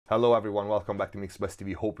Hello everyone, welcome back to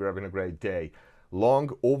MixbusTv. Hope you're having a great day. Long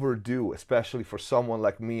overdue, especially for someone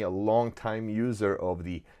like me, a long-time user of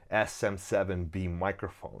the SM7B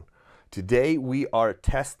microphone. Today we are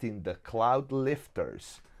testing the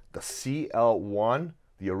Cloudlifters, the CL1,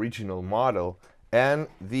 the original model, and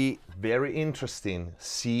the very interesting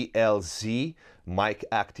CLZ mic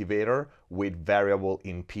activator with variable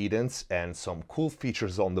impedance and some cool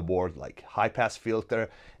features on the board like high pass filter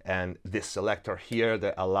and this selector here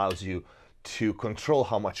that allows you to control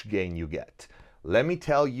how much gain you get. Let me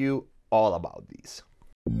tell you all about these.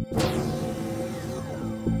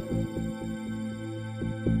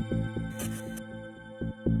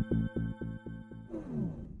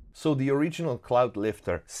 So the original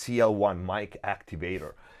Cloudlifter CL1 mic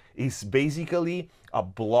activator is basically a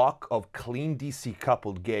block of clean DC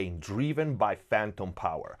coupled gain driven by phantom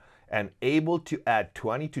power and able to add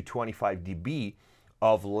 20 to 25 dB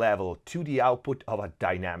of level to the output of a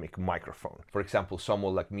dynamic microphone. For example,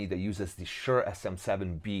 someone like me that uses the Shure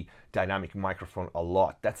SM7B dynamic microphone a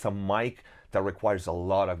lot. That's a mic that requires a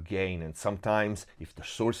lot of gain, and sometimes if the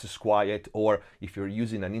source is quiet or if you're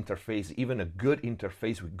using an interface, even a good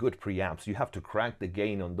interface with good preamps, you have to crank the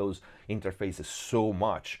gain on those interfaces so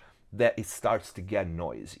much that it starts to get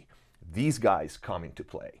noisy. These guys come into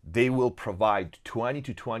play. They will provide 20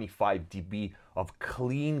 to 25 dB of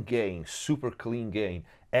clean gain, super clean gain,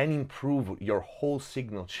 and improve your whole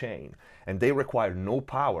signal chain. And they require no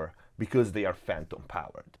power because they are phantom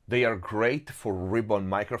powered. They are great for ribbon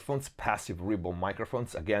microphones, passive ribbon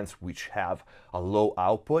microphones, against which have a low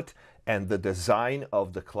output. And the design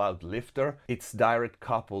of the Cloudlifter, its direct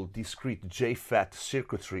coupled discrete JFET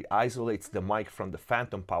circuitry isolates the mic from the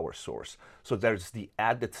phantom power source. So there's the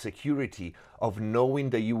added security of knowing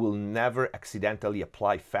that you will never accidentally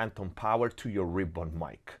apply phantom power to your ribbon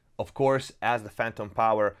mic. Of course, as the phantom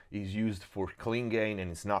power is used for clean gain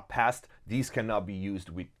and is not passed, these cannot be used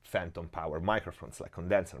with phantom power microphones like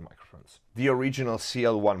condenser microphones. The original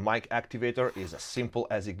CL1 mic activator is as simple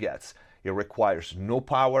as it gets. It requires no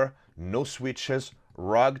power, no switches,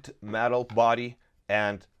 rugged metal body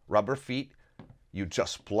and rubber feet. You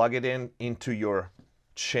just plug it into your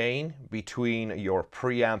chain between your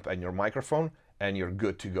preamp and your microphone and you're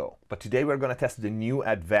good to go. But today we're going to test the new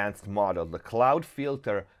advanced model, the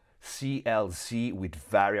Cloudlifter CLZ with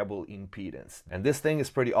variable impedance. And this thing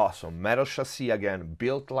is pretty awesome. Metal chassis, again,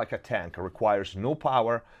 built like a tank, requires no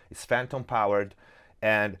power, it's phantom powered,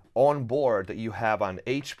 and on board you have an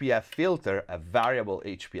HPF filter, a variable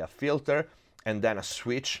HPF filter, and then a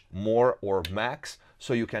switch, more or max,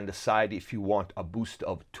 so you can decide if you want a boost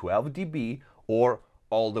of 12 dB or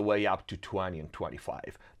all the way up to 20 and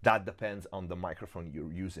 25. That depends on the microphone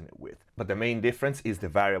you're using it with. But the main difference is the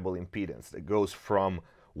variable impedance that goes from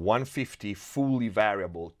 150 fully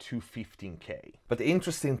variable to 15K. But the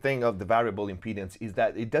interesting thing of the variable impedance is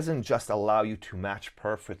that it doesn't just allow you to match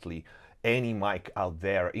perfectly any mic out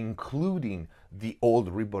there, including the old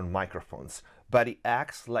ribbon microphones, but it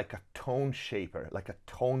acts like a tone shaper, like a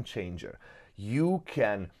tone changer. You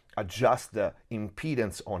can adjust the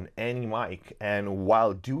impedance on any mic, and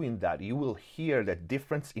while doing that you will hear that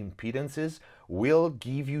different impedances will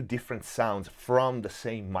give you different sounds from the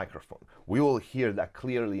same microphone. We will hear that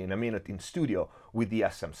clearly in a minute in studio with the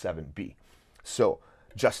SM7B. So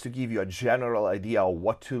just to give you a general idea of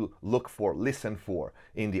what to look for, listen for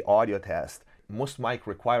in the audio test, most mics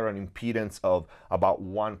require an impedance of about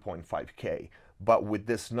 1.5K. But with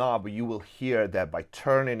this knob, you will hear that by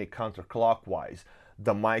turning it counterclockwise,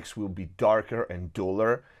 the mics will be darker and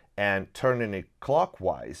duller, and turning it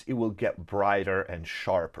clockwise, it will get brighter and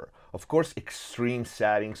sharper. Of course, extreme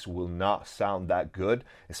settings will not sound that good,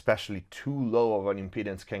 especially too low of an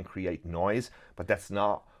impedance can create noise, but that's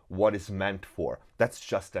not what it's meant for. That's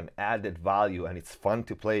just an added value, and it's fun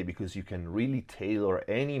to play because you can really tailor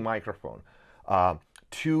any microphone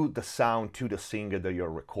to the sound, to the singer that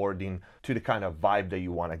you're recording, to the kind of vibe that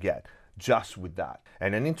you want to get just with that.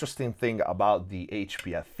 And an interesting thing about the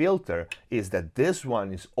HPF filter is that this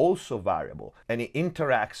one is also variable and it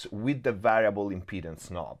interacts with the variable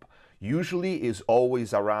impedance knob. Usually is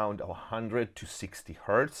always around 100 to 60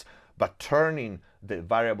 Hertz, but turning the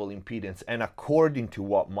variable impedance and according to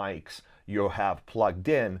what mics you have plugged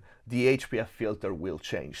in, the HPF filter will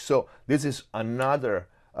change. So this is another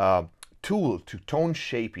tool to tone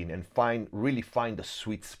shaping and really find the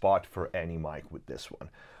sweet spot for any mic with this one.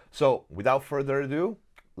 So without further ado,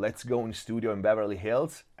 let's go in studio in Beverly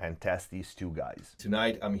Hills and test these two guys.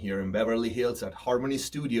 Tonight I'm here in Beverly Hills at Harmony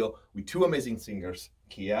Studio with two amazing singers,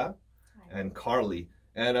 Kia and Carly,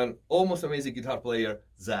 and an almost amazing guitar player,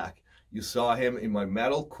 Zach. You saw him in my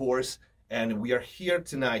metal course, and we are here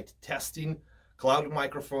tonight testing Cloud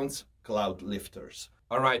microphones, Cloudlifters.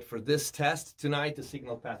 All right, for this test tonight, the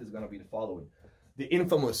signal path is going to be the following. The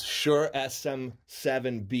infamous Shure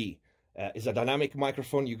SM7B is a dynamic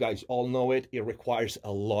microphone. You guys all know it. It requires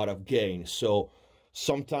a lot of gain. So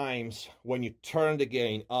sometimes when you turn the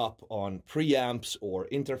gain up on preamps or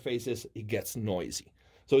interfaces, it gets noisy.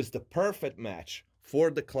 So it's the perfect match for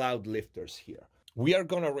the Cloudlifters here. We are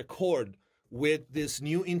going to record with this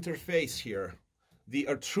new interface here, the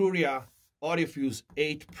Arturia AudioFuse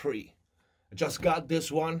 8 Pre. I just got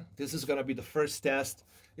this one. This is going to be the first test.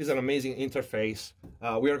 It's an amazing interface.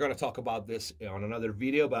 We are going to talk about this on another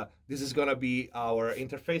video, but this is going to be our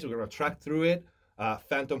interface. We're going to track through it.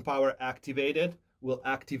 Phantom power activated. We'll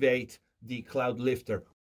activate the Cloudlifter.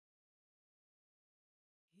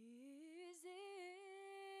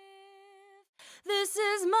 This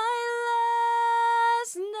is my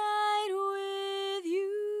last night with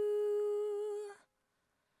you.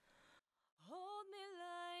 Hold me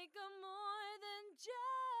like I'm more than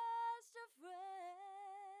just a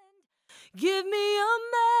friend. Give me a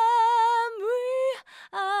memory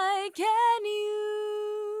I can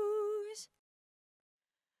use.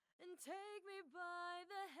 And take me by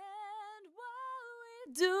the hand while we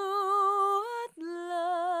do what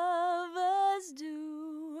lovers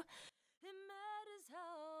do. It matters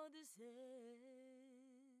how this ends.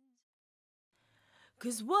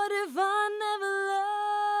 'Cause what if I never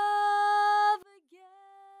love again?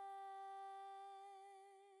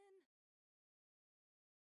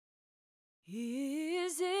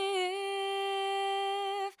 Is if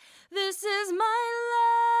this is my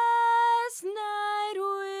last night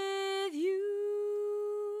with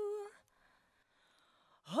you.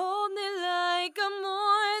 Hold me like I'm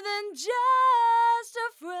more than just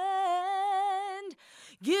a friend.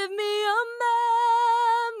 Give me a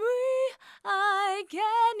memory I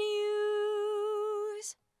can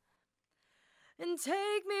use. And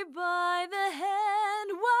take me by the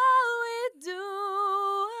hand while we do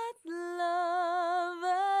what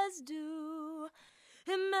lovers do.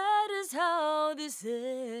 It matters how this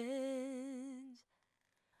ends.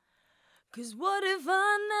 'Cause what if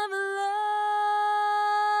I never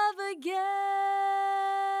love again?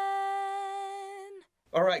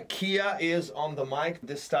 All right, Kia is on the mic.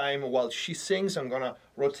 This time while she sings, I'm gonna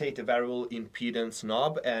rotate the variable impedance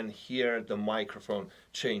knob and hear the microphone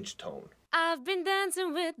change tone. I've been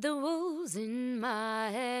dancing with the wolves in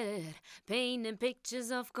my head, painting pictures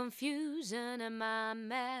of confusion. Am I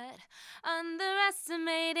mad?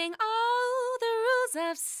 Underestimating all the rules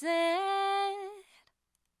I've set.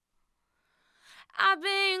 I've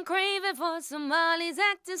been craving for Somalis,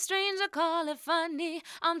 acting strange, I call it funny.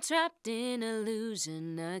 I'm trapped in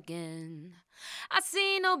illusion again. I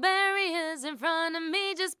see no barriers in front of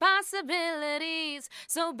me, just possibilities.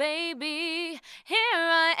 So baby, here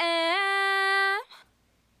I am.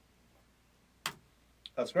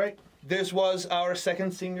 That's great. This was our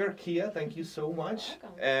second singer, Kia. Thank you so much.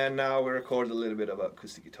 And now we record a little bit of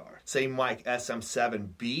acoustic guitar. Same mic,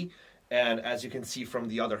 SM7B. And as you can see from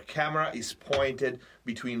the other camera, is pointed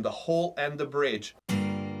between the hole and the bridge.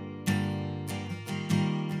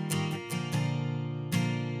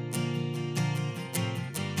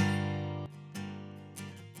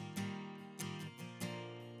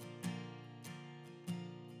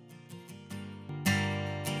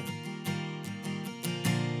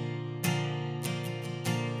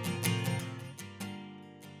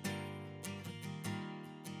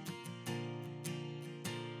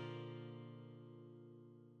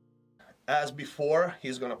 As before,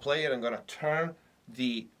 he's going to play it. I'm going to turn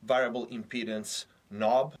the variable impedance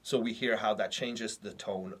knob so we hear how that changes the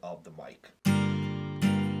tone of the mic.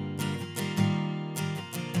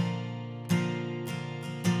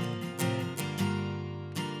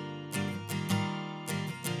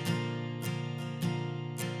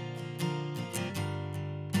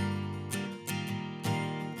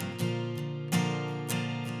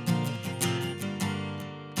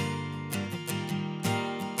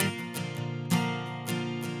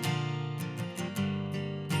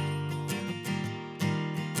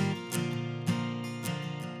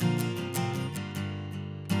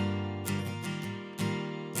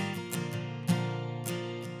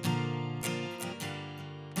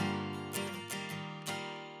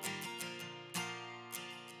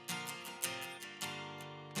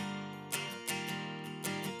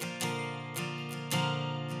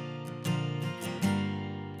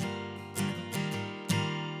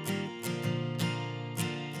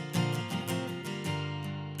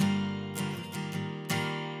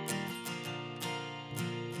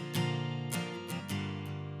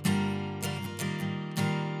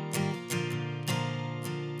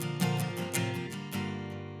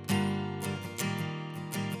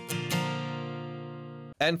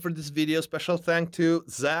 And for this video, special thank to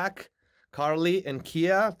Zach, Carly, and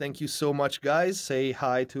Kia. Thank you so much, guys. Say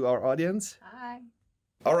hi to our audience. Hi.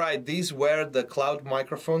 All right, these were the Cloud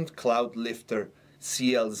microphone, Cloudlifter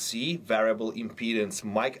CLZ, variable impedance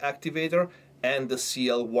mic activator, and the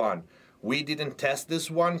CL1. We didn't test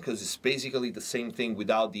this one because it's basically the same thing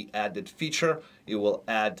without the added feature. It will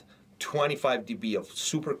add 25 dB of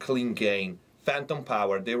super clean gain, phantom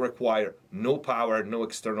power. They require no power, no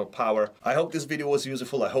external power. I hope this video was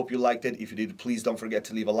useful. I hope you liked it. If you did, please don't forget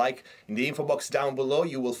to leave a like. In the info box down below,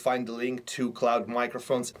 you will find the link to Cloud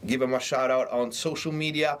microphones. Give them a shout out on social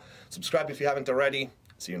media. Subscribe if you haven't already.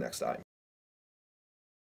 See you next time.